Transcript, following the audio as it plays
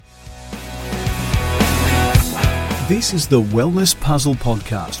This is the Wellness Puzzle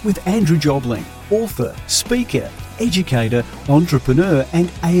Podcast with Andrew Jobling, author, speaker, educator, entrepreneur, and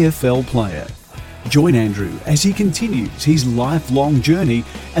AFL player. Join Andrew as he continues his lifelong journey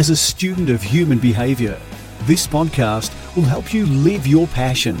as a student of human behaviour. This podcast will help you live your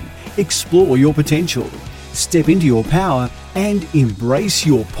passion, explore your potential, step into your power, and embrace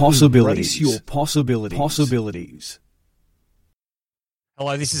your possibilities.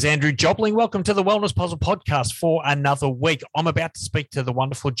 Hello, this is Andrew Jobling. Welcome to the Wellness Puzzle Podcast for another week. I'm about to speak to the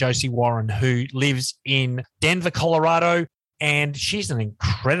wonderful Josie Warren, who lives in Denver, Colorado, and she's an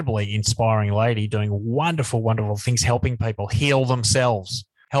incredibly inspiring lady doing wonderful, wonderful things, helping people heal themselves,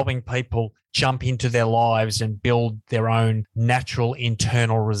 helping people jump into their lives and build their own natural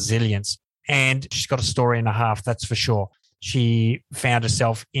internal resilience. And she's got a story and a half, that's for sure. She found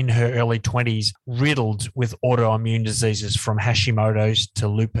herself in her early 20s riddled with autoimmune diseases from Hashimoto's to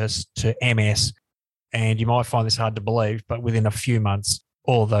lupus to MS. And you might find this hard to believe, but within a few months,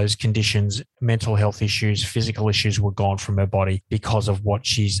 all those conditions, mental health issues, physical issues were gone from her body because of what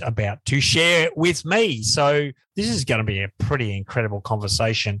she's about to share with me. So this is going to be a pretty incredible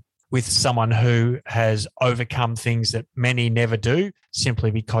conversation with someone who has overcome things that many never do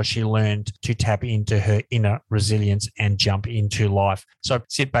simply because she learned to tap into her inner resilience and jump into life. So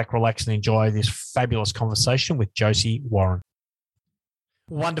sit back, relax, and enjoy this fabulous conversation with Josie Warren.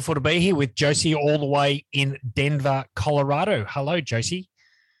 Wonderful to be here with Josie all the way in Denver, Colorado. Hello, Josie.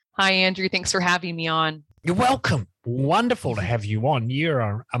 Hi, Andrew. Thanks for having me on. You're welcome. Wonderful to have you on. You're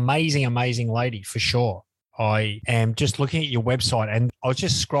an amazing, amazing lady for sure. I am just looking at your website and I was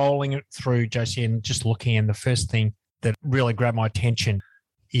just scrolling it through, Josie, and just looking, and the first thing that really grabbed my attention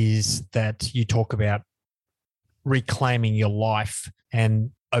is that you talk about reclaiming your life,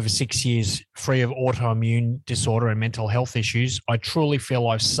 and over 6 years free of autoimmune disorder and mental health issues. I truly feel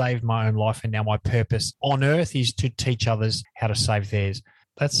I've saved my own life, and now my purpose on earth is to teach others how to save theirs.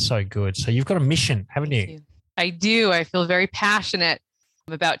 That's so good. So you've got a mission, haven't you? I do. I feel very passionate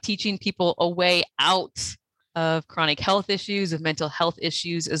about teaching people a way out of chronic health issues, of mental health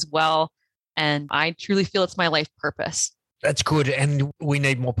issues as well. And I truly feel it's my life purpose. That's good. And we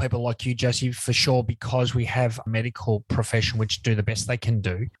need more people like you, Josie, for sure, because we have a medical profession which do the best they can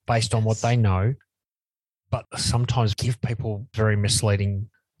do based on what they know, but sometimes give people very misleading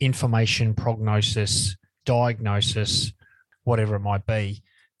information, prognosis, diagnosis, whatever it might be,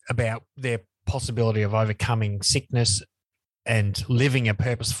 about their possibility of overcoming sickness and living a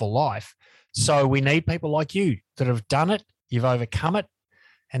purposeful life. So we need people like you that have done it, you've overcome it,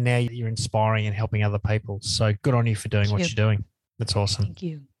 and now you're inspiring and helping other people. So good on you for doing what you're doing. That's awesome. Thank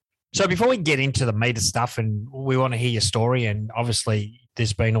you. So before we get into the meat of stuff, and we want to hear your story, and obviously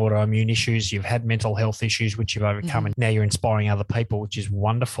there's been autoimmune issues, you've had mental health issues, which you've overcome, and now you're inspiring other people, which is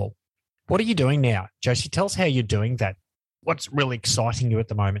wonderful. What are you doing now? Josie, tell us how you're doing that. What's really exciting you at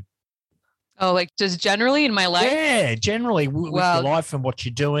the moment? Oh, like just generally in my life? Yeah, generally with your life and what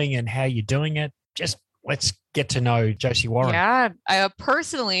you're doing and how you're doing it. Just let's get to know Josie Warren. Yeah, I am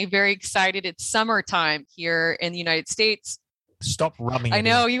personally very excited. It's summertime here in the United States. Stop rubbing it I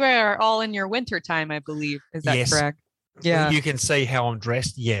know you are all in your winter time, I believe. Is that correct? Yeah. You can see how I'm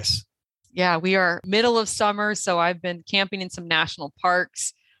dressed. Yes. Yeah, we are middle of summer. So I've been camping in some national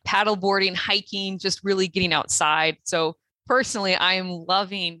parks, paddleboarding, hiking, just really getting outside. So personally, I am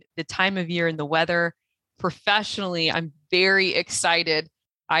loving the time of year and the weather. Professionally, I'm very excited.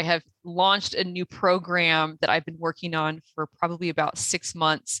 I have launched a new program that I've been working on for probably about 6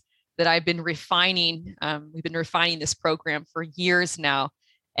 months that I've been refining. We've been refining this program for years now,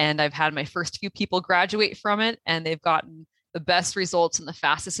 and I've had my first few people graduate from it, and they've gotten the best results in the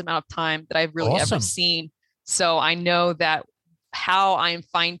fastest amount of time that I've really ever seen. So I know that how I'm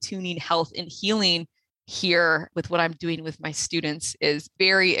fine-tuning health and healing here with what I'm doing with my students is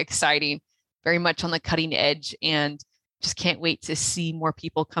very exciting, very much on the cutting edge, and just can't wait to see more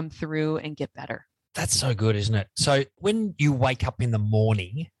people come through and get better. That's so good, isn't it? So when you wake up in the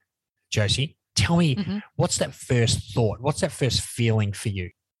morning, Josie, tell me, what's that first thought? What's that first feeling for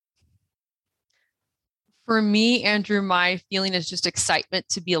you? For me, Andrew, my feeling is just excitement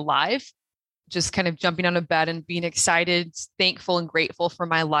to be alive, just kind of jumping out of bed and being excited, thankful and grateful for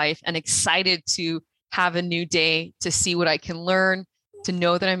my life, and excited to have a new day, to see what I can learn, to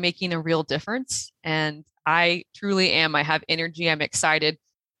know that I'm making a real difference. And I truly am. I have energy. I'm excited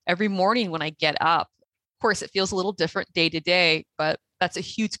every morning when I get up. Of course, it feels a little different day to day, but that's a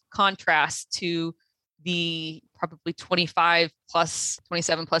huge contrast to the probably 27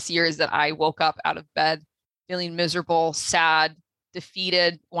 plus years that I woke up out of bed feeling miserable, sad,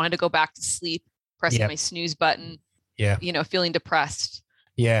 defeated, wanted to go back to sleep, pressing my snooze button, feeling depressed.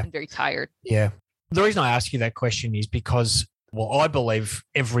 Yeah. And very tired. Yeah. The reason I ask you that question is because, well, I believe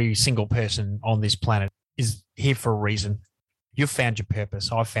every single person on this planet is here for a reason. You've found your purpose.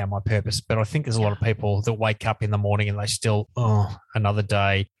 I've found my purpose. But I think there's a lot of people that wake up in the morning and they still, another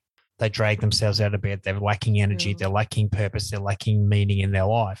day. They drag themselves out of bed. They're lacking energy. They're lacking purpose. They're lacking meaning in their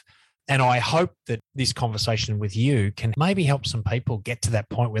life. And I hope that this conversation with you can maybe help some people get to that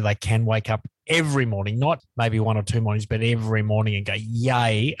point where they can wake up every morning, not maybe one or two mornings, but every morning and go,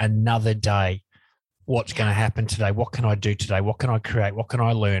 yay, another day. What's going to happen today? What can I do today? What can I create? What can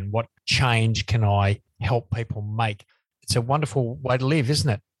I learn? What change can I help people make? It's a wonderful way to live, isn't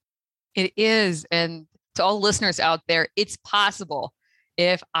it? It is. And to all listeners out there, it's possible.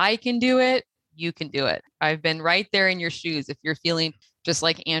 If I can do it, you can do it. I've been right there in your shoes. If you're feeling just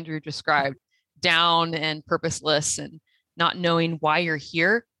like Andrew described, down and purposeless and not knowing why you're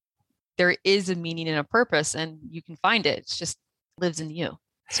here, there is a meaning and a purpose, and you can find it. It just lives in you.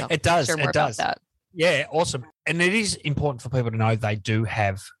 So it does. Share more about that. Yeah, awesome. And it is important for people to know they do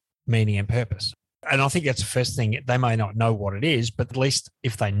have meaning and purpose. And I think that's the first thing. They may not know what it is, but at least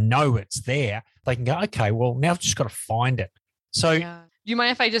if they know it's there, they can go, okay, well, now I've just got to find it. So do you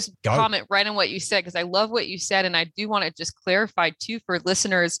mind if I just comment right on what you said? Because I love what you said. And I do want to just clarify too for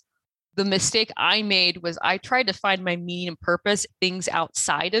listeners, the mistake I made was I tried to find my meaning and purpose, things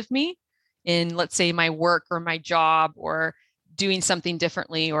outside of me in, let's say, my work or my job or doing something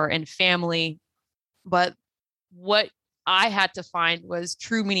differently or in family. But what I had to find was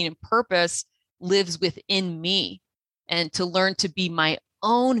true meaning and purpose lives within me, and to learn to be my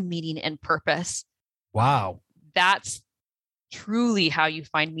own meaning and purpose. Wow. That's truly how you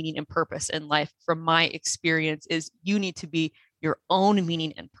find meaning and purpose in life. From my experience is you need to be your own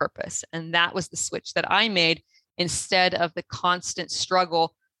meaning and purpose. And that was the switch that I made instead of the constant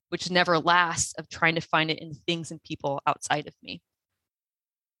struggle, which never lasts, of trying to find it in things and people outside of me.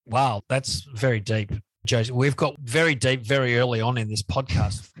 Wow, that's very deep, Josie. We've got very deep very early on in this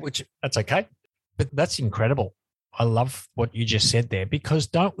podcast, which that's okay, but that's incredible. I love what you just said there, because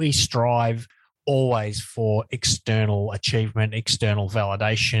don't we strive always for external achievement, external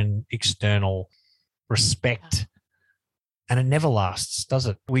validation, external respect, and it never lasts, does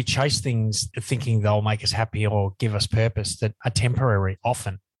it? We chase things thinking they'll make us happy or give us purpose that are temporary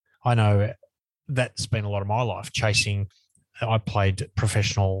often. I know that's been a lot of my life, chasing. I played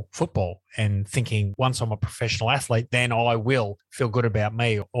professional football and thinking once I'm a professional athlete, then I will feel good about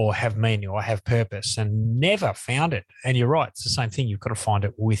me or have meaning or have purpose, and never found it. And you're right. It's the same thing. You've got to find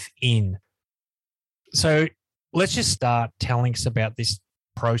it within. So let's just start telling us about this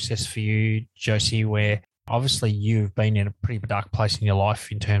process for you, Josie, where obviously you've been in a pretty dark place in your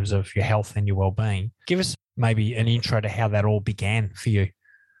life in terms of your health and your well-being. Give us maybe an intro to how that all began for you.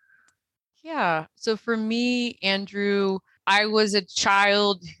 Yeah. So for me, Andrew, I was a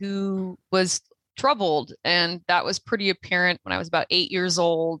child who was troubled, and that was pretty apparent when I was about 8 years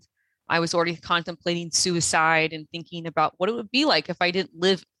old. I was already contemplating suicide and thinking about what it would be like if I didn't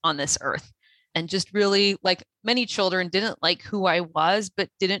live on this earth, and just really, like many children, didn't like who I was, but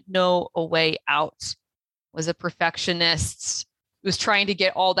didn't know a way out. Was a perfectionist, was trying to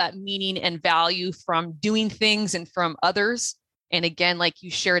get all that meaning and value from doing things and from others. And again, like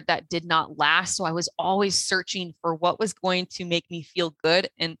you shared, that did not last. So I was always searching for what was going to make me feel good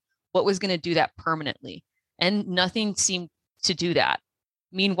and what was going to do that permanently. And nothing seemed to do that.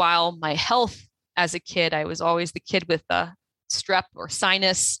 Meanwhile, my health as a kid, I was always the kid with the strep or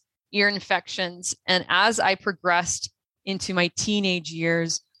sinus, ear infections. And as I progressed into my teenage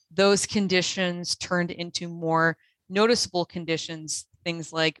years, those conditions turned into more noticeable conditions,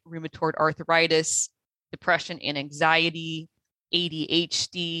 things like rheumatoid arthritis, depression and anxiety,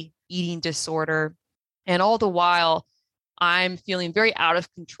 ADHD, eating disorder. And all the while, I'm feeling very out of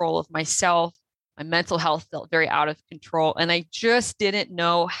control of myself. My mental health felt very out of control. And I just didn't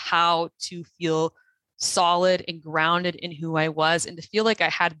know how to feel solid and grounded in who I was, and to feel like I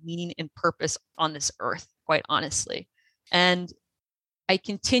had meaning and purpose on this earth, quite honestly. And I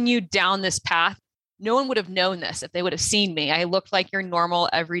continued down this path. No one would have known this if they would have seen me. I looked like your normal,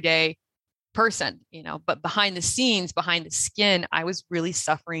 everyday person, but behind the scenes, behind the skin, I was really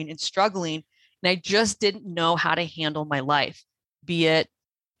suffering and struggling. And I just didn't know how to handle my life, be it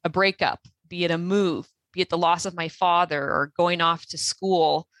a breakup, be it a move, be it the loss of my father, or going off to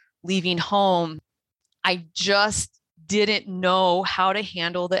school, leaving home. I just didn't know how to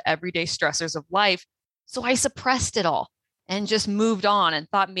handle the everyday stressors of life. So I suppressed it all and just moved on and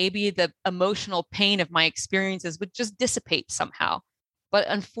thought maybe the emotional pain of my experiences would just dissipate somehow. But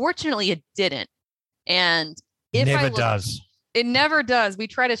unfortunately, it didn't. And it never does. It never does. We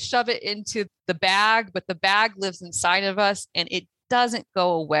try to shove it into the bag, but the bag lives inside of us and it doesn't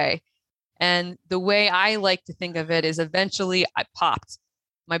go away. And the way I like to think of it is eventually I popped.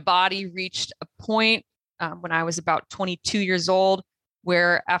 My body reached a point when I was about 22 years old,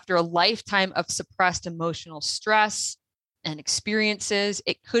 where after a lifetime of suppressed emotional stress and experiences,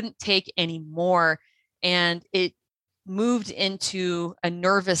 it couldn't take any more. And it moved into a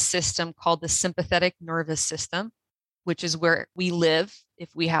nervous system called the sympathetic nervous system, which is where we live if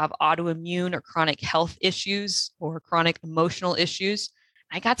we have autoimmune or chronic health issues or chronic emotional issues.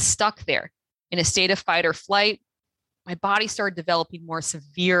 I got stuck there in a state of fight or flight. My body started developing more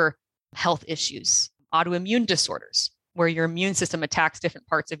severe health issues, autoimmune disorders, where your immune system attacks different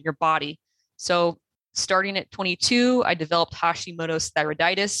parts of your body. So starting at 22, I developed Hashimoto's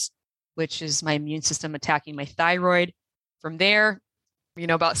thyroiditis, which is my immune system attacking my thyroid. From there,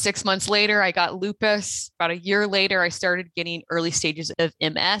 about 6 months later, I got lupus. About a year later, I started getting early stages of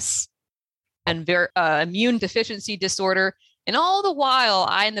MS and immune deficiency disorder. And all the while,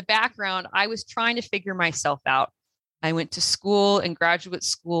 in the background, I was trying to figure myself out. I went to school and graduate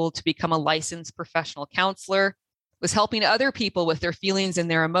school to become a licensed professional counselor, was helping other people with their feelings and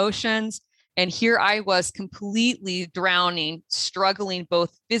their emotions. And here I was completely drowning, struggling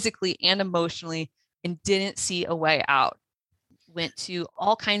both physically and emotionally, and didn't see a way out. Went to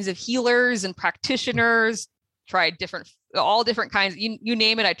all kinds of healers and practitioners, tried all different kinds, you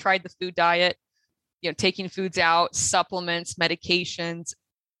name it. I tried the food diet, taking foods out, supplements, medications,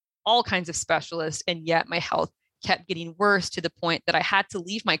 all kinds of specialists. And yet my health kept getting worse to the point that I had to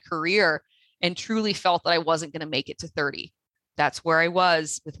leave my career and truly felt that I wasn't going to make it to 30. That's where I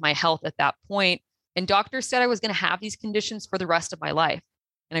was with my health at that point. And doctors said I was going to have these conditions for the rest of my life.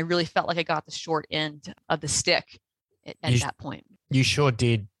 And I really felt like I got the short end of the stick at that point. You sure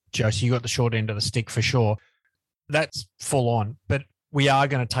did, Josie. You got the short end of the stick for sure. That's full on. But we are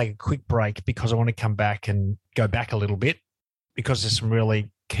going to take a quick break because I want to come back and go back a little bit because there's some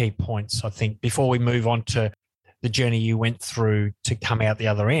really key points, I think, before we move on to the journey you went through to come out the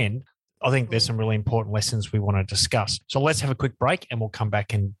other end. I think there's some really important lessons we want to discuss. So let's have a quick break and we'll come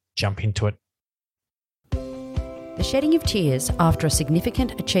back and jump into it. The shedding of tears after a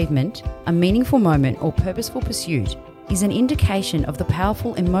significant achievement, a meaningful moment or purposeful pursuit is an indication of the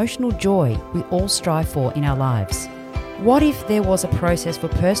powerful emotional joy we all strive for in our lives. What if there was a process for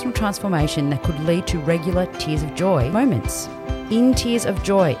personal transformation that could lead to regular tears of joy moments? In Tears of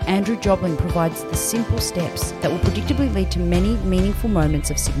Joy, Andrew Jobling provides the simple steps that will predictably lead to many meaningful moments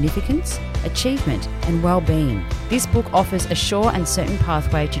of significance, achievement, and well-being. This book offers a sure and certain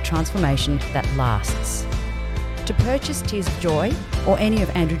pathway to transformation that lasts. To purchase Tears of Joy or any of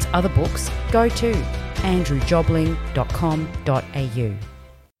Andrew's other books, go to andrewjobling.com.au.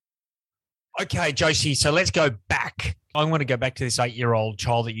 Okay, Josie, so let's go back. I want to go back to this 8-year-old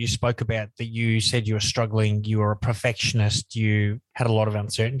child that you spoke about, that you said you were struggling, you were a perfectionist, you had a lot of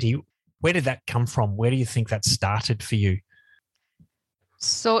uncertainty. Where did that come from? Where do you think that started for you?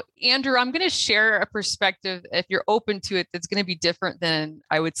 So, Andrew, I'm going to share a perspective, if you're open to it, that's going to be different than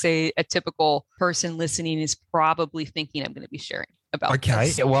I would say a typical person listening is probably thinking I'm going to be sharing about. Okay,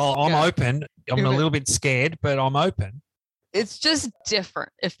 this. well, I'm open. I'm a little bit scared, but I'm open. It's just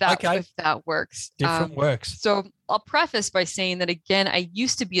different if that works. Different works. So I'll preface by saying that, again, I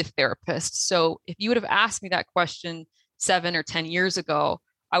used to be a therapist. So if you would have asked me that question 7 or 10 years ago,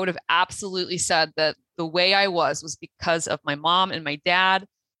 I would have absolutely said that the way I was because of my mom and my dad,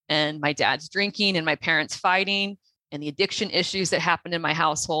 and my dad's drinking and my parents fighting and the addiction issues that happened in my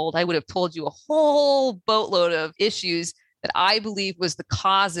household. I would have told you a whole boatload of issues that I believe was the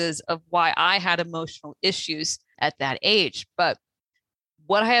causes of why I had emotional issues at that age. But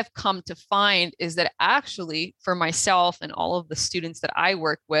what I have come to find is that actually for myself and all of the students that I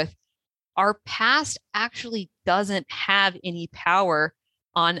work with, our past actually doesn't have any power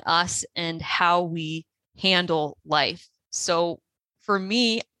on us and how we handle life. So for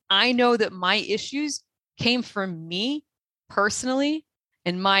me, I know that my issues came from me personally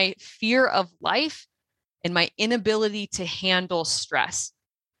and my fear of life and my inability to handle stress.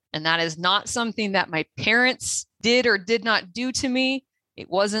 And that is not something that my parents did or did not do to me. It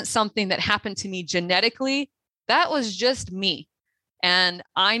wasn't something that happened to me genetically. That was just me. And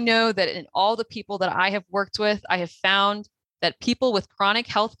I know that in all the people that I have worked with, I have found that people with chronic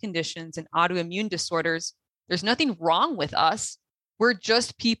health conditions and autoimmune disorders, there's nothing wrong with us. We're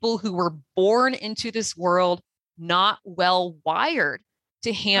just people who were born into this world not well wired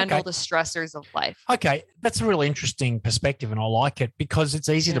to handle the stressors of life. Okay, that's a really interesting perspective, and I like it because it's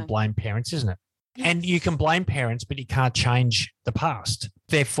easy to blame parents, isn't it? Yes. And you can blame parents, but you can't change the past.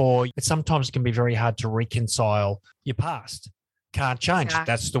 Therefore, it sometimes can be very hard to reconcile your past. Can't change.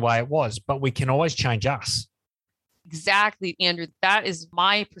 That's the way it was, but we can always change us. Exactly, Andrew. That is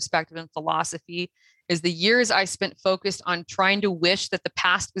my perspective and philosophy, is the years I spent focused on trying to wish that the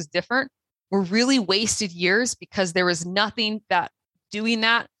past was different were really wasted years, because there was nothing that doing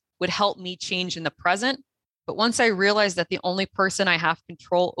that would help me change in the present. But once I realized that the only person I have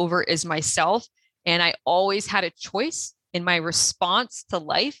control over is myself, and I always had a choice in my response to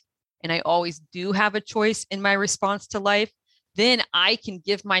life, and I always do have a choice in my response to life, then I can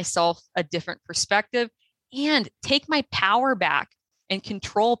give myself a different perspective and take my power back and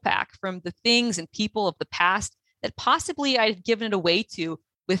control back from the things and people of the past that possibly I'd given it away to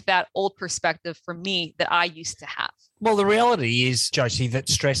with that old perspective from me that I used to have. Well, the reality is, Josie, that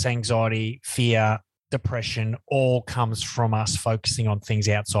stress, anxiety, fear, depression all comes from us focusing on things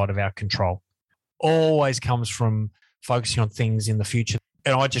outside of our control. Always comes from focusing on things in the future.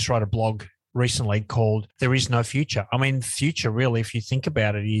 And I just wrote a blog recently called There Is No Future. I mean, future really, if you think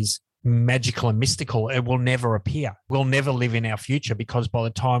about it, is magical and mystical. It will never appear. We'll never live in our future, because by the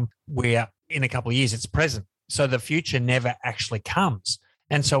time we're in a couple of years, it's present. So the future never actually comes.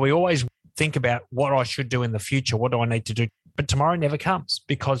 And so we always think about what I should do in the future. What do I need to do? But tomorrow never comes,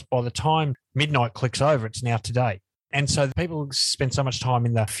 because by the time midnight clicks over, it's now today. And so people spend so much time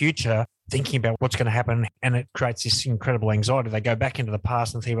in the future thinking about what's going to happen, and it creates this incredible anxiety. They go back into the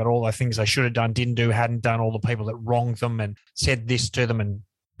past and think about all the things they should have done, didn't do, hadn't done, all the people that wronged them and said this to them, and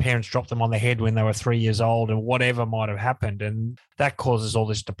parents dropped them on the head when they were 3 years old, and whatever might have happened. And that causes all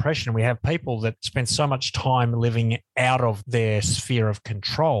this depression. We have people that spend so much time living out of their sphere of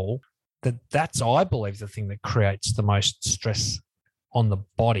control that's, I believe, the thing that creates the most stress on the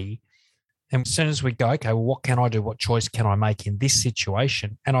body. And as soon as we go, okay, well, what can I do? What choice can I make in this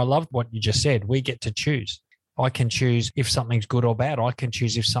situation? And I love what you just said. We get to choose. I can choose if something's good or bad. I can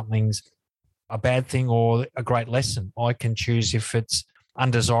choose if something's a bad thing or a great lesson. I can choose if it's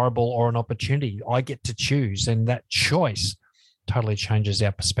undesirable or an opportunity. I get to choose. And that choice totally changes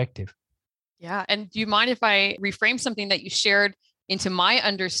our perspective. Yeah. And do you mind if I reframe something that you shared into my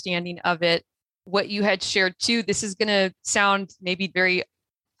understanding of it? What you had shared too, this is going to sound maybe very,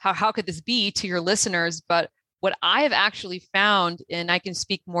 how could this be to your listeners? But what I have actually found, and I can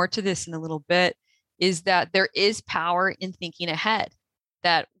speak more to this in a little bit, is that there is power in thinking ahead.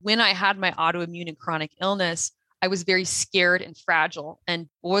 That when I had my autoimmune and chronic illness, I was very scared and fragile, and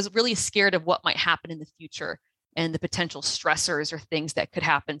was really scared of what might happen in the future and the potential stressors or things that could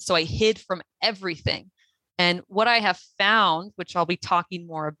happen. So I hid from everything. And what I have found, which I'll be talking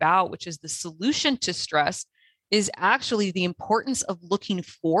more about, which is the solution to stress, is actually the importance of looking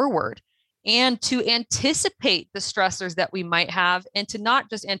forward and to anticipate the stressors that we might have, and to not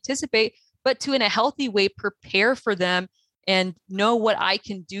just anticipate, but to, in a healthy way, prepare for them and know what I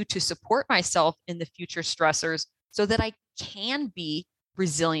can do to support myself in the future stressors, so that I can be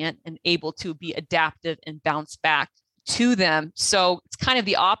resilient and able to be adaptive and bounce back to them. So it's kind of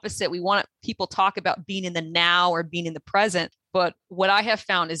the opposite. We want people talk about being in the now or being in the present. But what I have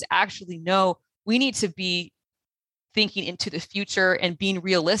found is actually, no, we need to be thinking into the future and being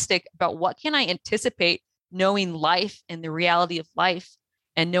realistic about what can I anticipate, knowing life and the reality of life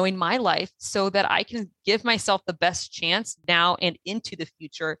and knowing my life, so that I can give myself the best chance now and into the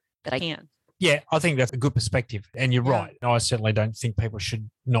future that I can. Yeah, I think that's a good perspective. And you're right. I certainly don't think people should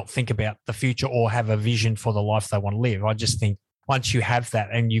not think about the future or have a vision for the life they want to live. I just think once you have that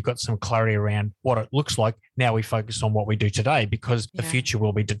and you've got some clarity around what it looks like, now we focus on what we do today, because the future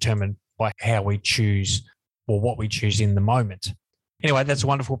will be determined by how we choose, or what we choose in the moment. Anyway, that's a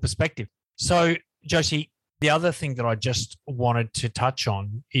wonderful perspective. So, Josie, the other thing that I just wanted to touch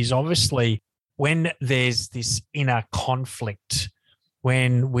on is, obviously, when there's this inner conflict,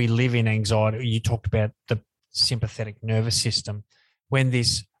 when we live in anxiety, you talked about the sympathetic nervous system, when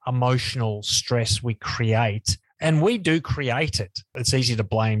this emotional stress we create, and we do create it. It's easy to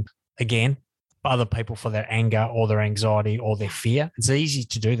blame, again, other people for their anger or their anxiety or their fear. It's easy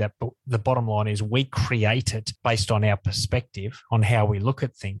to do that, but the bottom line is we create it based on our perspective, on how we look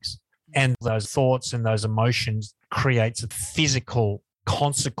at things. And those thoughts and those emotions creates a physical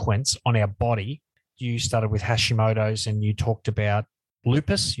consequence on our body. You started with Hashimoto's and you talked about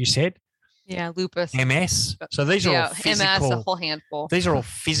lupus, you said? Yeah, lupus. MS. So these are all physical. MS, a whole handful. These are all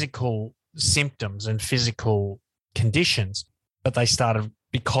physical symptoms and physical conditions, but they started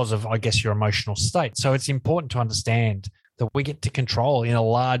because of, I guess, your emotional state. So it's important to understand that we get to control in a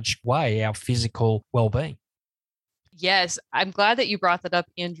large way our physical well-being. Yes, I'm glad that you brought that up,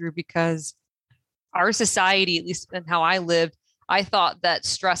 Andrew, because our society, at least in how I lived, I thought that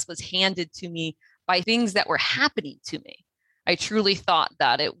stress was handed to me by things that were happening to me. I truly thought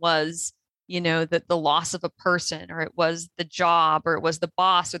that it was, the loss of a person, or it was the job, or it was the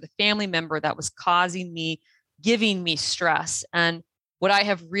boss or the family member that was causing me giving me stress. And what I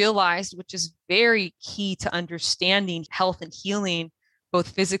have realized, which is very key to understanding health and healing, both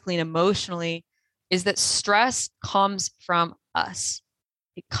physically and emotionally, is that stress comes from us.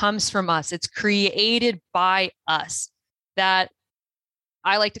 It comes from us. It's created by us. That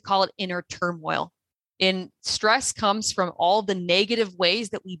I like to call it inner turmoil. And stress comes from all the negative ways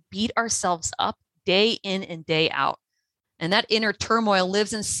that we beat ourselves up day in and day out. And that inner turmoil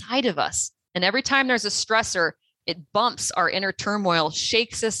lives inside of us. And every time there's a stressor, it bumps our inner turmoil,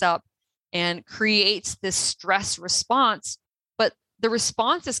 shakes us up, and creates this stress response. But the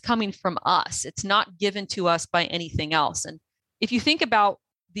response is coming from us. It's not given to us by anything else. And if you think about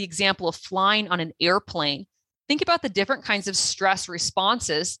the example of flying on an airplane, think about the different kinds of stress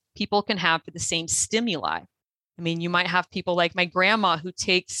responses people can have to the same stimuli. I mean, you might have people like my grandma who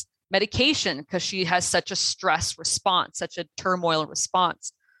takes medication because she has such a stress response, such a turmoil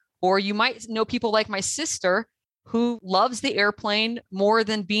response. Or you might know people like my sister who loves the airplane more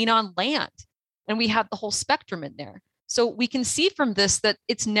than being on land. And we have the whole spectrum in there. So we can see from this that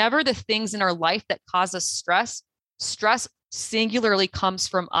it's never the things in our life that cause us stress. Stress singularly comes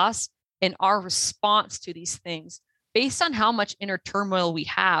from us and our response to these things based on how much inner turmoil we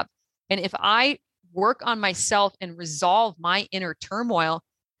have. And if I work on myself and resolve my inner turmoil,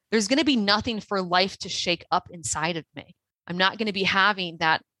 there's going to be nothing for life to shake up inside of me. I'm not going to be having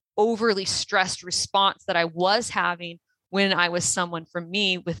that overly stressed response that I was having when I was someone from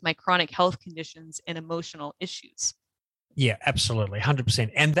me with my chronic health conditions and emotional issues. Yeah, absolutely.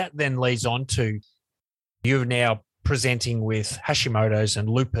 100%. And that then leads on to you're now presenting with Hashimoto's and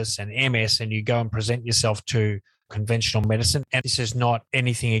lupus and MS, and you go and present yourself to conventional medicine. And this is not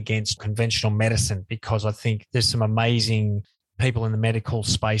anything against conventional medicine, because I think there's some amazing people in the medical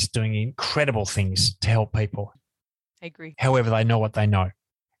space doing incredible things to help people. I agree. However, they know what they know.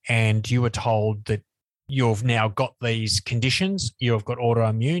 And you were told that you've now got these conditions, you've got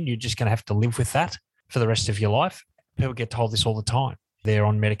autoimmune, you're just going to have to live with that for the rest of your life. People get told this all the time. They're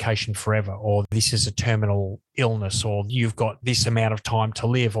on medication forever, or this is a terminal illness, or you've got this amount of time to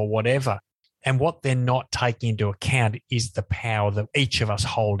live, or whatever. And what they're not taking into account is the power that each of us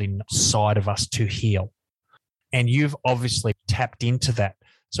hold inside of us to heal. And you've obviously tapped into that.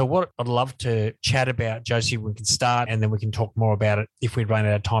 So what I'd love to chat about, Josie, we can start and then we can talk more about it if we run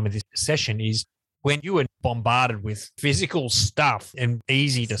out of time in this session, is when you were bombarded with physical stuff and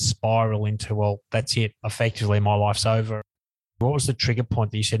easy to spiral into, well, that's it, effectively my life's over. What was the trigger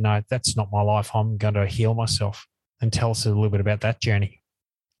point that you said, no, that's not my life, I'm going to heal myself? And tell us a little bit about that journey.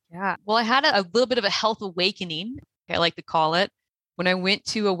 Yeah. Well, I had a little bit of a health awakening, I like to call it, when I went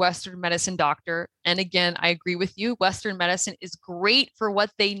to a Western medicine doctor. And again, I agree with you. Western medicine is great for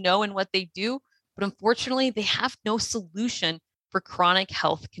what they know and what they do, but unfortunately, they have no solution for chronic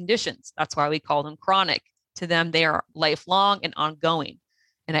health conditions. That's why we call them chronic. To them, they are lifelong and ongoing.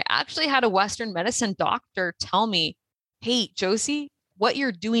 And I actually had a Western medicine doctor tell me, hey, Josie, what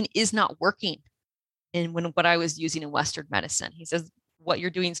you're doing is not working. And what I was using in Western medicine, he says, what you're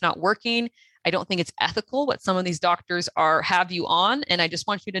doing is not working. I don't think it's ethical what some of these doctors have you on. And I just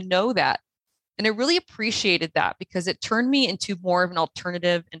want you to know that. And I really appreciated that because it turned me into more of an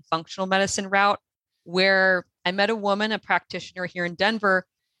alternative and functional medicine route, where I met a woman, a practitioner here in Denver,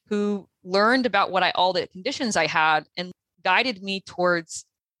 who learned about all the conditions I had and guided me towards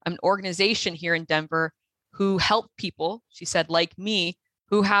an organization here in Denver who help people, she said, like me,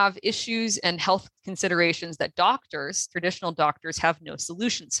 who have issues and health considerations that traditional doctors, have no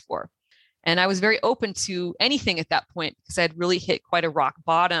solutions for. And I was very open to anything at that point because I had really hit quite a rock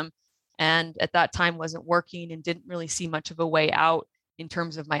bottom. And at that time wasn't working and didn't really see much of a way out in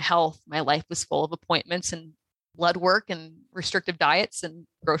terms of my health. My life was full of appointments and blood work and restrictive diets and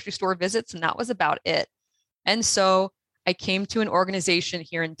grocery store visits. And that was about it. And so I came to an organization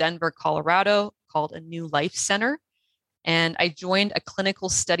here in Denver, Colorado called A New Life Center. And I joined a clinical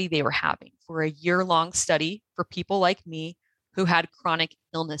study they were having for a year-long study for people like me who had chronic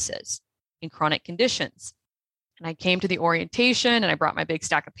illnesses and chronic conditions. And I came to the orientation and I brought my big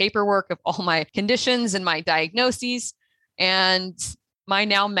stack of paperwork of all my conditions and my diagnoses. And my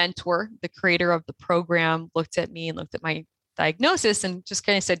now mentor, the creator of the program, looked at me and looked at my diagnosis and just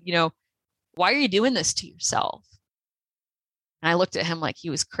kind of said, why are you doing this to yourself? And I looked at him like he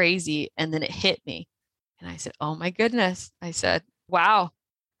was crazy. And then it hit me. And I said, oh my goodness. I said, wow.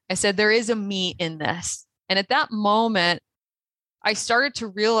 I said, there is a me in this. And at that moment, I started to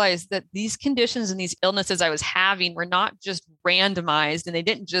realize that these conditions and these illnesses I was having were not just randomized and they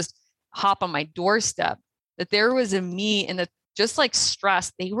didn't just hop on my doorstep, that there was a me, and that just like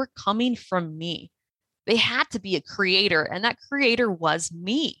stress, they were coming from me. They had to be a creator, and that creator was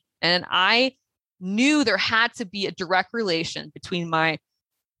me. And I knew there had to be a direct relation between my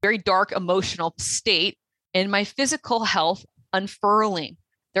very dark emotional state and my physical health unfurling.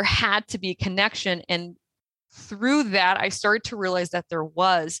 There had to be a connection. And through that, I started to realize that there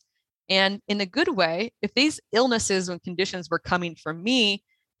was. And in a good way, if these illnesses and conditions were coming from me,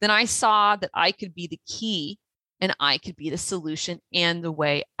 then I saw that I could be the key and I could be the solution and the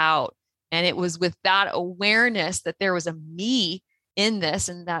way out. And it was with that awareness that there was a me in this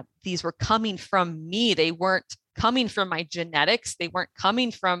and that these were coming from me. They weren't coming from my genetics. They weren't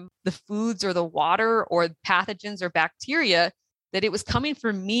coming from the foods or the water or pathogens or bacteria, that it was coming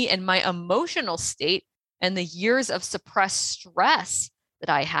from me and my emotional state and the years of suppressed stress that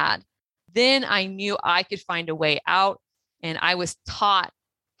I had. Then I knew I could find a way out, and I was taught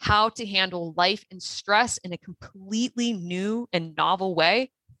how to handle life and stress in a completely new and novel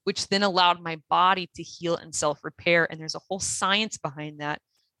way, which then allowed my body to heal and self-repair. And there's a whole science behind that,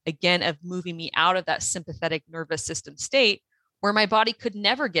 again, of moving me out of that sympathetic nervous system state where my body could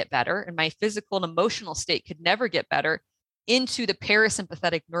never get better and my physical and emotional state could never get better, into the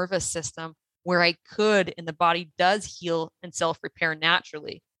parasympathetic nervous system where I could, and the body does heal and self-repair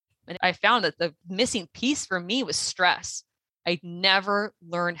naturally. And I found that the missing piece for me was stress. I never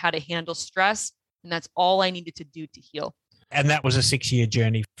learned how to handle stress, and that's all I needed to do to heal. And that was a 6-year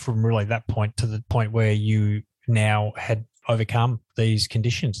journey from really that point to the point where you now had overcome these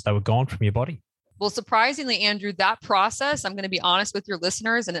conditions. They were gone from your body. Well, surprisingly, Andrew, that process, I'm going to be honest with your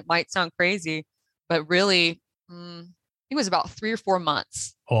listeners, and it might sound crazy, but really, it was about 3 or 4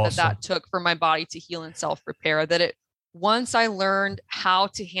 months that took for my body to heal and self-repair. Once I learned how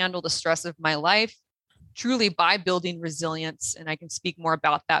to handle the stress of my life, truly by building resilience, and I can speak more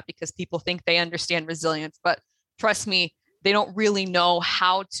about that because people think they understand resilience, but trust me, they don't really know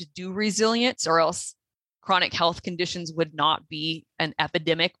how to do resilience, or else chronic health conditions would not be an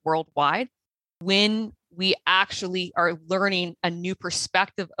epidemic worldwide. When we actually are learning a new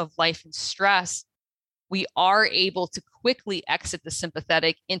perspective of life and stress, we are able to quickly exit the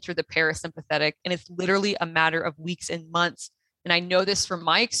sympathetic, enter the parasympathetic, and it's literally a matter of weeks and months. And I know this from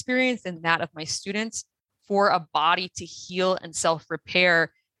my experience and that of my students. For a body to heal and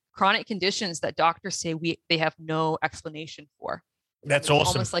self-repair, chronic conditions that doctors say they have no explanation for. That's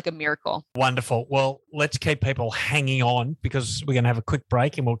awesome. Almost like a miracle. Wonderful. Well, let's keep people hanging on because we're going to have a quick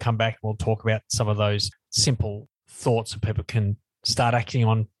break and we'll come back and we'll talk about some of those simple thoughts that people can start acting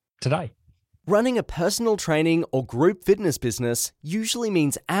on today. Running a personal training or group fitness business usually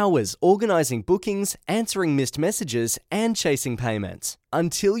means hours organising bookings, answering missed messages, and chasing payments.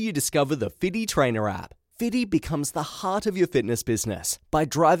 Until you discover the Fitty Trainer app. Fitty becomes the heart of your fitness business by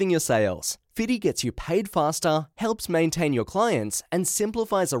driving your sales. Fitty gets you paid faster, helps maintain your clients, and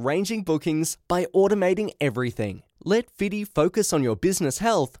simplifies arranging bookings by automating everything. Let Fitty focus on your business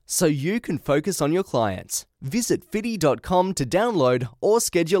health so you can focus on your clients. Visit fitty.com to download or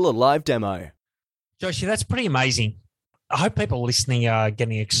schedule a live demo. Josie, that's pretty amazing. I hope people listening are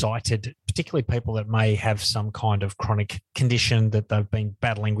getting excited, particularly people that may have some kind of chronic condition that they've been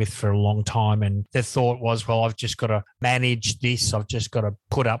battling with for a long time. And their thought was, well, I've just got to manage this. I've just got to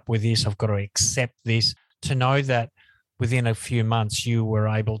put up with this. I've got to accept this. To know that within a few months, you were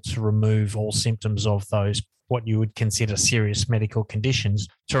able to remove all symptoms of those, what you would consider serious medical conditions,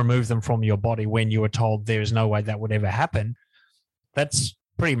 to remove them from your body when you were told there is no way that would ever happen. That's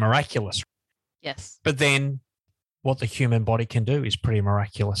pretty miraculous. Yes. But then what the human body can do is pretty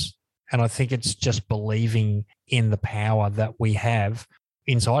miraculous. And I think it's just believing in the power that we have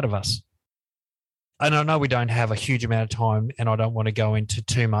inside of us. And I know we don't have a huge amount of time and I don't want to go into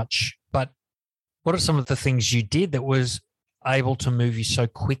too much, but what are some of the things you did that was able to move you so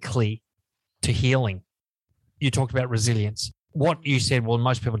quickly to healing? You talked about resilience. What you said, well,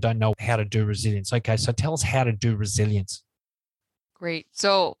 most people don't know how to do resilience. Okay, so tell us how to do resilience. Great.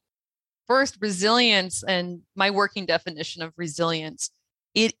 So first, resilience, and my working definition of resilience,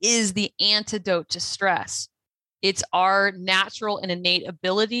 it is the antidote to stress. It's our natural and innate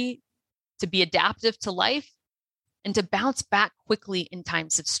ability to be adaptive to life and to bounce back quickly in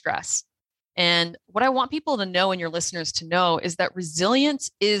times of stress. And what I want people to know and your listeners to know is that resilience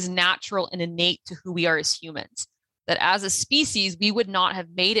is natural and innate to who we are as humans. That as a species, we would not have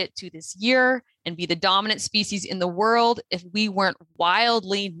made it to this year and be the dominant species in the world if we weren't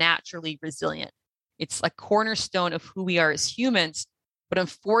wildly naturally resilient. It's a cornerstone of who we are as humans. But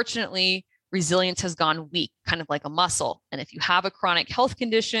unfortunately, resilience has gone weak, kind of like a muscle. And if you have a chronic health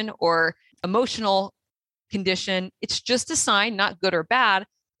condition or emotional condition, it's just a sign, not good or bad,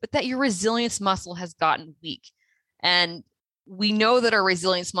 but that your resilience muscle has gotten weak. And we know that our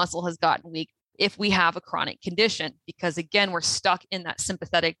resilience muscle has gotten weak if we have a chronic condition, because again, we're stuck in that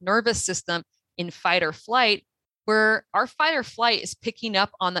sympathetic nervous system in fight or flight, where our fight or flight is picking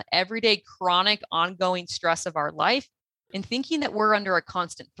up on the everyday chronic ongoing stress of our life and thinking that we're under a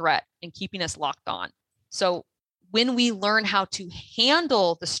constant threat and keeping us locked on. So when we learn how to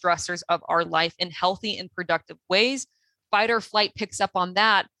handle the stressors of our life in healthy and productive ways, fight or flight picks up on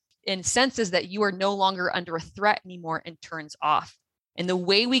that and senses that you are no longer under a threat anymore and turns off. And the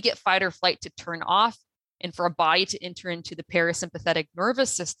way we get fight or flight to turn off and for a body to enter into the parasympathetic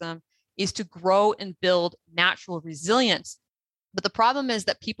nervous system is to grow and build natural resilience. But the problem is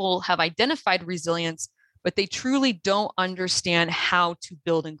that people have identified resilience, but they truly don't understand how to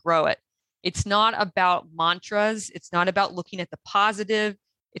build and grow it. It's not about mantras. It's not about looking at the positive.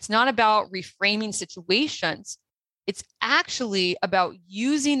 It's not about reframing situations. It's actually about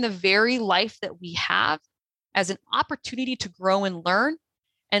using the very life that we have as an opportunity to grow and learn.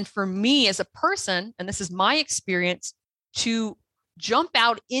 And for me as a person, and this is my experience, to jump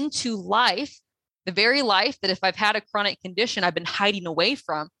out into life, the very life that if I've had a chronic condition, I've been hiding away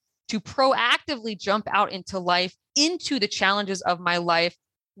from, to proactively jump out into life, into the challenges of my life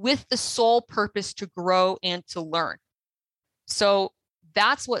with the sole purpose to grow and to learn. So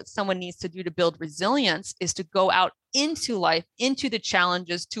that's what someone needs to do to build resilience, is to go out into life, into the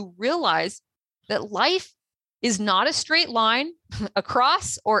challenges, to realize that life is not a straight line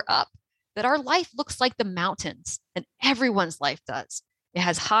across or up, that our life looks like the mountains, and everyone's life does. It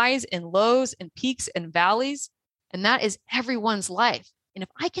has highs and lows and peaks and valleys, and that is everyone's life. And if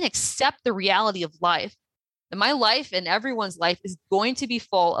I can accept the reality of life, then my life and everyone's life is going to be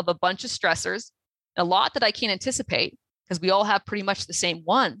full of a bunch of stressors, a lot that I can't anticipate because we all have pretty much the same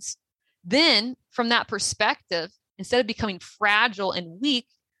ones. Then from that perspective, instead of becoming fragile and weak,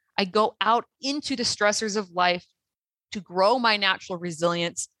 I go out into the stressors of life to grow my natural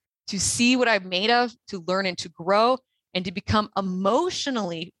resilience, to see what I'm made of, to learn and to grow, and to become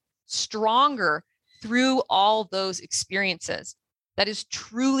emotionally stronger through all those experiences. That is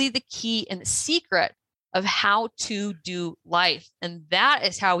truly the key and the secret of how to do life. And that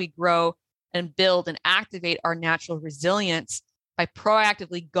is how we grow and build and activate our natural resilience, by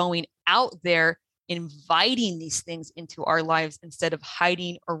proactively going out there, inviting these things into our lives instead of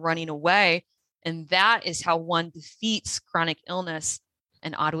hiding or running away. And that is how one defeats chronic illness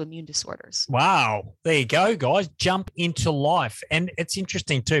and autoimmune disorders. Wow. There you go, guys. Jump into life. And it's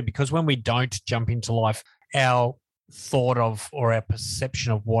interesting too, because when we don't jump into life, our thought of or our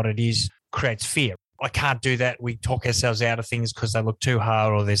perception of what it is creates fear. I can't do that. We talk ourselves out of things because they look too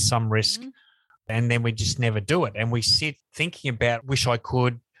hard or there's some risk. Mm-hmm. And then we just never do it. And we sit thinking about, wish I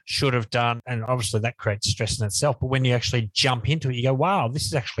could, should have done. And obviously that creates stress in itself. But when you actually jump into it, you go, wow, this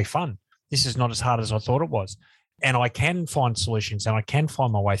is actually fun. This is not as hard as I thought it was. And I can find solutions and I can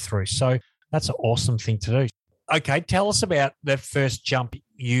find my way through. So that's an awesome thing to do. Okay, tell us about that first jump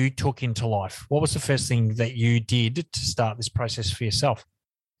you took into life. What was the first thing that you did to start this process for yourself?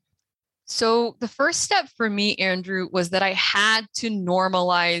 So the first step for me, Andrew, was that I had to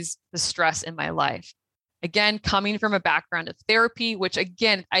normalize the stress in my life. Again, coming from a background of therapy, which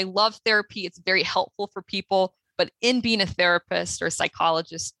again, I love therapy. It's very helpful for people. But in being a therapist or a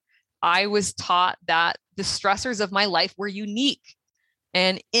psychologist, I was taught that the stressors of my life were unique.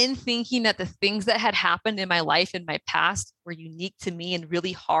 And in thinking that the things that had happened in my life in my past were unique to me and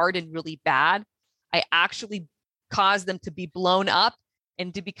really hard and really bad, I actually caused them to be blown up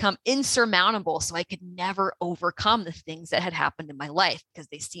and to become insurmountable, so I could never overcome the things that had happened in my life because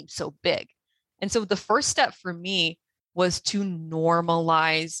they seemed so big. And so the first step for me was to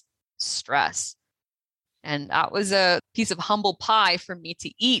normalize stress. And that was a piece of humble pie for me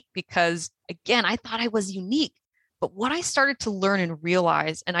to eat because, again, I thought I was unique. But what I started to learn and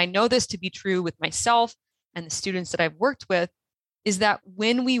realize, and I know this to be true with myself and the students that I've worked with, is that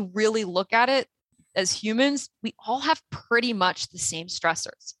when we really look at it as humans, we all have pretty much the same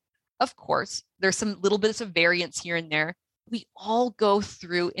stressors. Of course, there's some little bits of variance here and there. We all go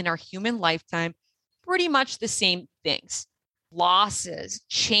through in our human lifetime pretty much the same things: losses,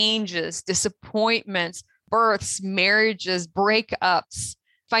 changes, disappointments, births, marriages, breakups,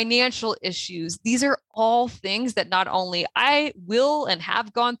 financial issues. These are all things that not only I will and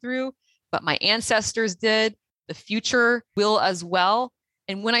have gone through, but my ancestors did, the future will as well.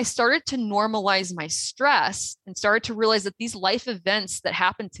 And when I started to normalize my stress and started to realize that these life events that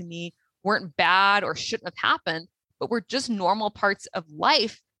happened to me weren't bad or shouldn't have happened, but were just normal parts of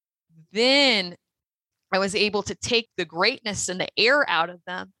life, then I was able to take the greatness and the air out of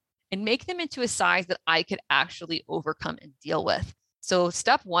them and make them into a size that I could actually overcome and deal with. So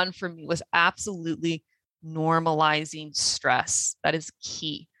step one for me was absolutely normalizing stress. That is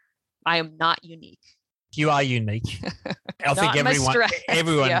key. I am not unique. You are unique. I think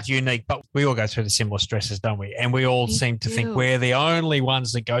everyone's unique, but we all go through the similar stresses, don't we? And we all seem to think we're the only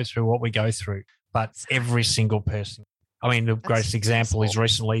ones that go through what we go through, but every single person. I mean, the greatest example is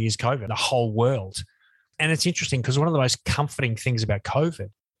COVID, the whole world. And it's interesting because one of the most comforting things about COVID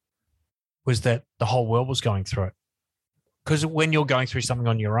was that the whole world was going through it. Because when you're going through something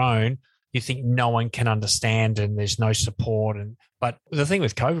on your own, you think no one can understand and there's no support. But the thing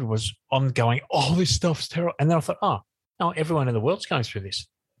with COVID was I'm going, oh, this stuff's terrible. And then I thought, oh, no, everyone in the world's going through this.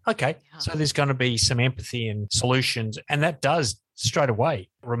 Okay, so there's going to be some empathy and solutions. And that does straight away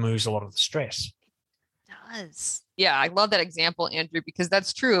removes a lot of the stress. Does. Yeah, I love that example, Andrew, because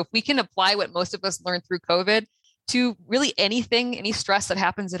that's true. If we can apply what most of us learned through COVID to really anything, any stress that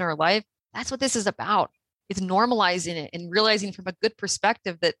happens in our life, that's what this is about. It's normalizing it and realizing from a good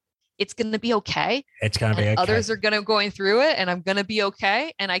perspective that it's going to be okay. It's going to be okay. Others are going through it and I'm going to be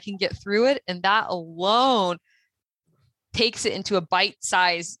okay and I can get through it. And that alone takes it into a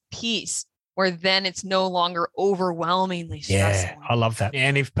bite-sized piece where then it's no longer overwhelmingly stressful. Yeah, I love that.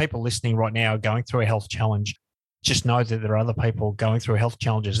 And if people listening right now are going through a health challenge, just know that there are other people going through health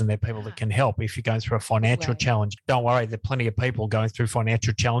challenges and there are people that can help. If you're going through a financial challenge, don't worry. There are plenty of people going through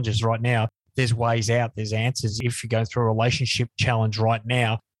financial challenges right now. There's ways out. There's answers. If you're going through a relationship challenge right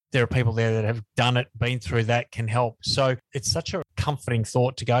now, there are people there that have done it, been through that, can help. So it's such a comforting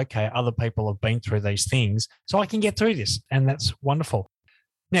thought to go, okay, other people have been through these things, so I can get through this. And that's wonderful.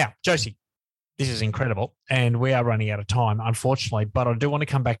 Now, Josie, this is incredible. And we are running out of time, unfortunately. But I do want to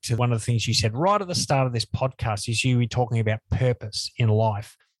come back to one of the things you said right at the start of this podcast is you were talking about purpose in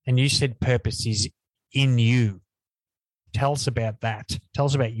life. And you said purpose is in you. Tell us about that. Tell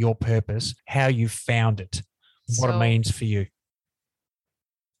us about your purpose, how you found it, what it means for you.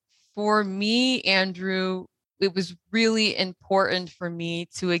 For me, Andrew, it was really important for me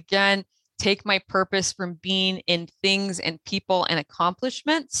to, again, take my purpose from being in things and people and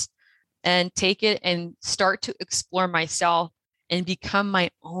accomplishments and take it and start to explore myself and become my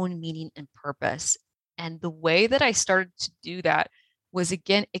own meaning and purpose. And the way that I started to do that was,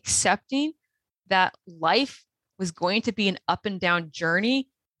 again, accepting that life was going to be an up and down journey.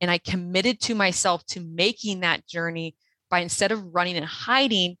 And I committed to myself to making that journey by, instead of running and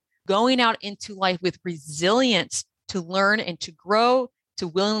hiding, going out into life with resilience to learn and to grow, to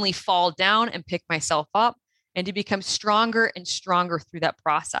willingly fall down and pick myself up, and to become stronger and stronger through that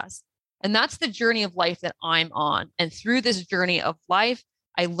process. And that's the journey of life that I'm on. And through this journey of life,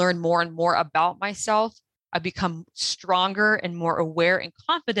 I learn more and more about myself. I become stronger and more aware and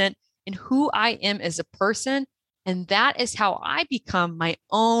confident in who I am as a person. And that is how I become my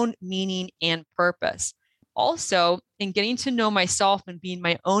own meaning and purpose. Also, in getting to know myself and being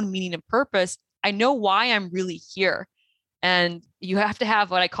my own meaning and purpose, I know why I'm really here. And you have to have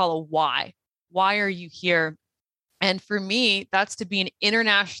what I call a why. Why are you here? And for me, that's to be an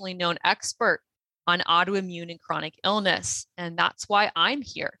internationally known expert on autoimmune and chronic illness. And that's why I'm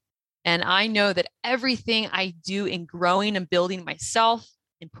here. And I know that everything I do in growing and building myself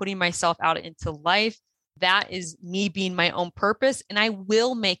and putting myself out into life, that is me being my own purpose. And I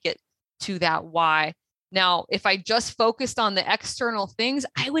will make it to that why. Now, if I just focused on the external things,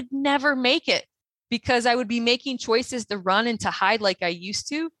 I would never make it because I would be making choices to run and to hide like I used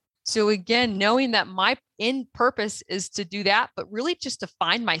to. So again, knowing that my end purpose is to do that, but really just to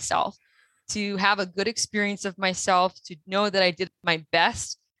find myself, to have a good experience of myself, to know that I did my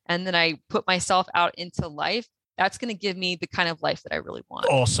best and that I put myself out into life. That's going to give me the kind of life that I really want.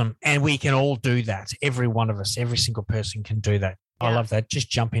 Awesome. And we can all do that. Every one of us, every single person can do that. Yeah. I love that. Just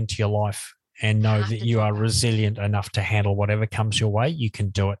jump into your life and know that you are resilient enough to handle whatever comes your way. You can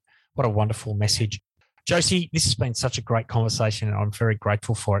do it. What a wonderful message. Josie, this has been such a great conversation and I'm very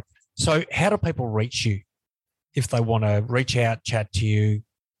grateful for it. So how do people reach you if they want to reach out, chat to you,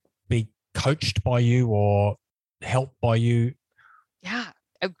 be coached by you or helped by you? Yeah,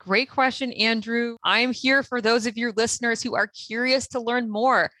 a great question, Andrew. I'm here for those of your listeners who are curious to learn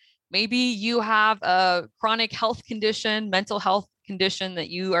more. Maybe you have a chronic health condition, mental health condition that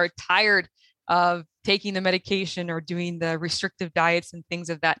you are tired of taking the medication or doing the restrictive diets and things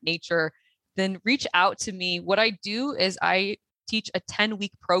of that nature, then reach out to me. What I do is I teach a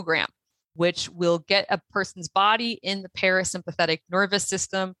 10-week program, which will get a person's body in the parasympathetic nervous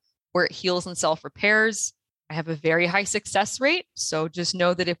system where it heals and self-repairs. I have a very high success rate. So just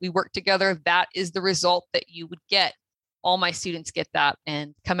know that if we work together, that is the result that you would get. All my students get that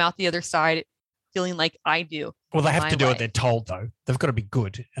and come out the other side feeling like I do. Well, they have to do what they're told, though. They've got to be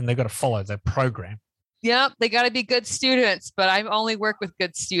good and they've got to follow the program. Yep, they got to be good students, but I only work with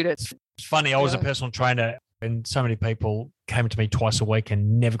good students. It's funny. I was a personal trainer And so many people came to me twice a week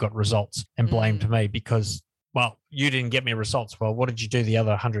and never got results and blamed me because, well, you didn't get me results. Well, what did you do the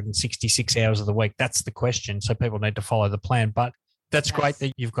other 166 hours of the week? That's the question. So people need to follow the plan. But that's great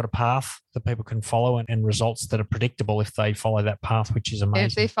that you've got a path that people can follow and results that are predictable if they follow that path, which is amazing.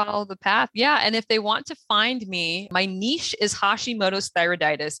 If they follow the path. Yeah. And if they want to find me, my niche is Hashimoto's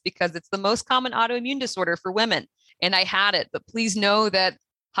thyroiditis because it's the most common autoimmune disorder for women. And I had it. But please know that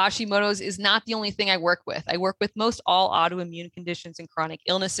Hashimoto's is not the only thing I work with. I work with most all autoimmune conditions and chronic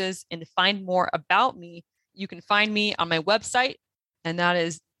illnesses. And to find more about me, you can find me on my website, and that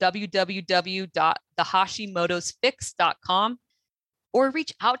is www.thehashimotosfix.com. Or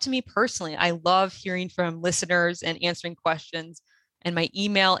reach out to me personally. I love hearing from listeners and answering questions. And my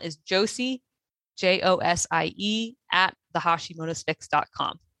email is Josie, Josie, at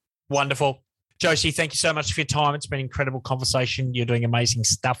thehashimotosfix.com. Wonderful. Josie, thank you so much for your time. It's been an incredible conversation. You're doing amazing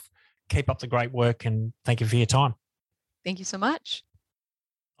stuff. Keep up the great work and thank you for your time. Thank you so much.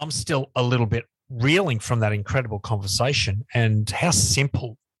 I'm still a little bit reeling from that incredible conversation and how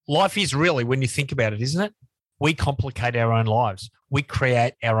simple life is really when you think about it, isn't it? We complicate our own lives. We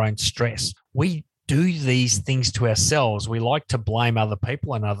create our own stress. We do these things to ourselves. We like to blame other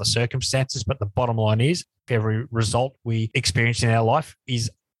people and other circumstances, but the bottom line is every result we experience in our life is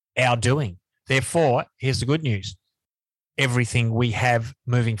our doing. Therefore, here's the good news. Everything we have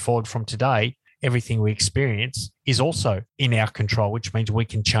moving forward from today, everything we experience is also in our control, which means we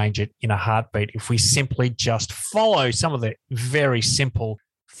can change it in a heartbeat if we simply just follow some of the very simple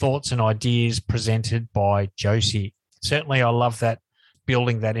thoughts and ideas presented by Josie. Certainly, I love that,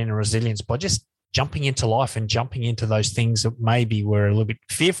 building that inner resilience by just jumping into life and jumping into those things that maybe we're a little bit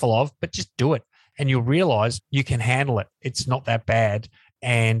fearful of, but just do it. And you'll realize you can handle it. It's not that bad.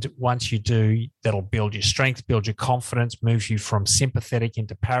 And once you do, that'll build your strength, build your confidence, move you from sympathetic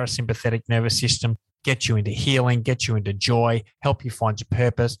into parasympathetic nervous system, get you into healing, get you into joy, help you find your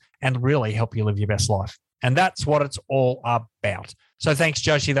purpose, and really help you live your best life. And that's what it's all about. So thanks,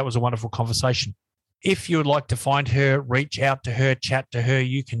 Josie. That was a wonderful conversation. If you would like to find her, reach out to her, chat to her,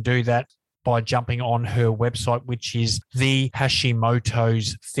 you can do that by jumping on her website, which is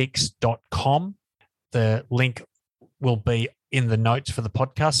thehashimotosfix.com. The link will be in the notes for the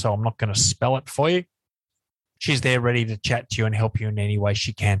podcast, so I'm not going to spell it for you. She's there ready to chat to you and help you in any way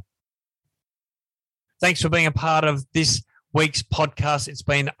she can. Thanks for being a part of this week's podcast. It's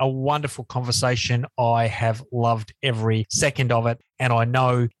been a wonderful conversation. I have loved every second of it. And I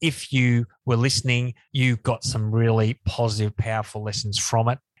know if you were listening, you got some really positive, powerful lessons from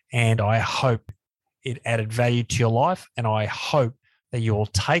it. And I hope it added value to your life. And I hope that you'll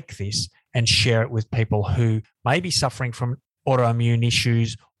take this and share it with people who may be suffering from autoimmune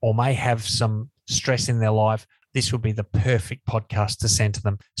issues or may have some stress in their life. This would be the perfect podcast to send to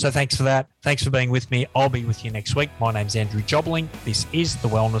them. So thanks for that. Thanks for being with me. I'll be with you next week. My name's Andrew Jobling. This is the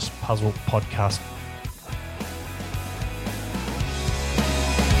Wellness Puzzle Podcast.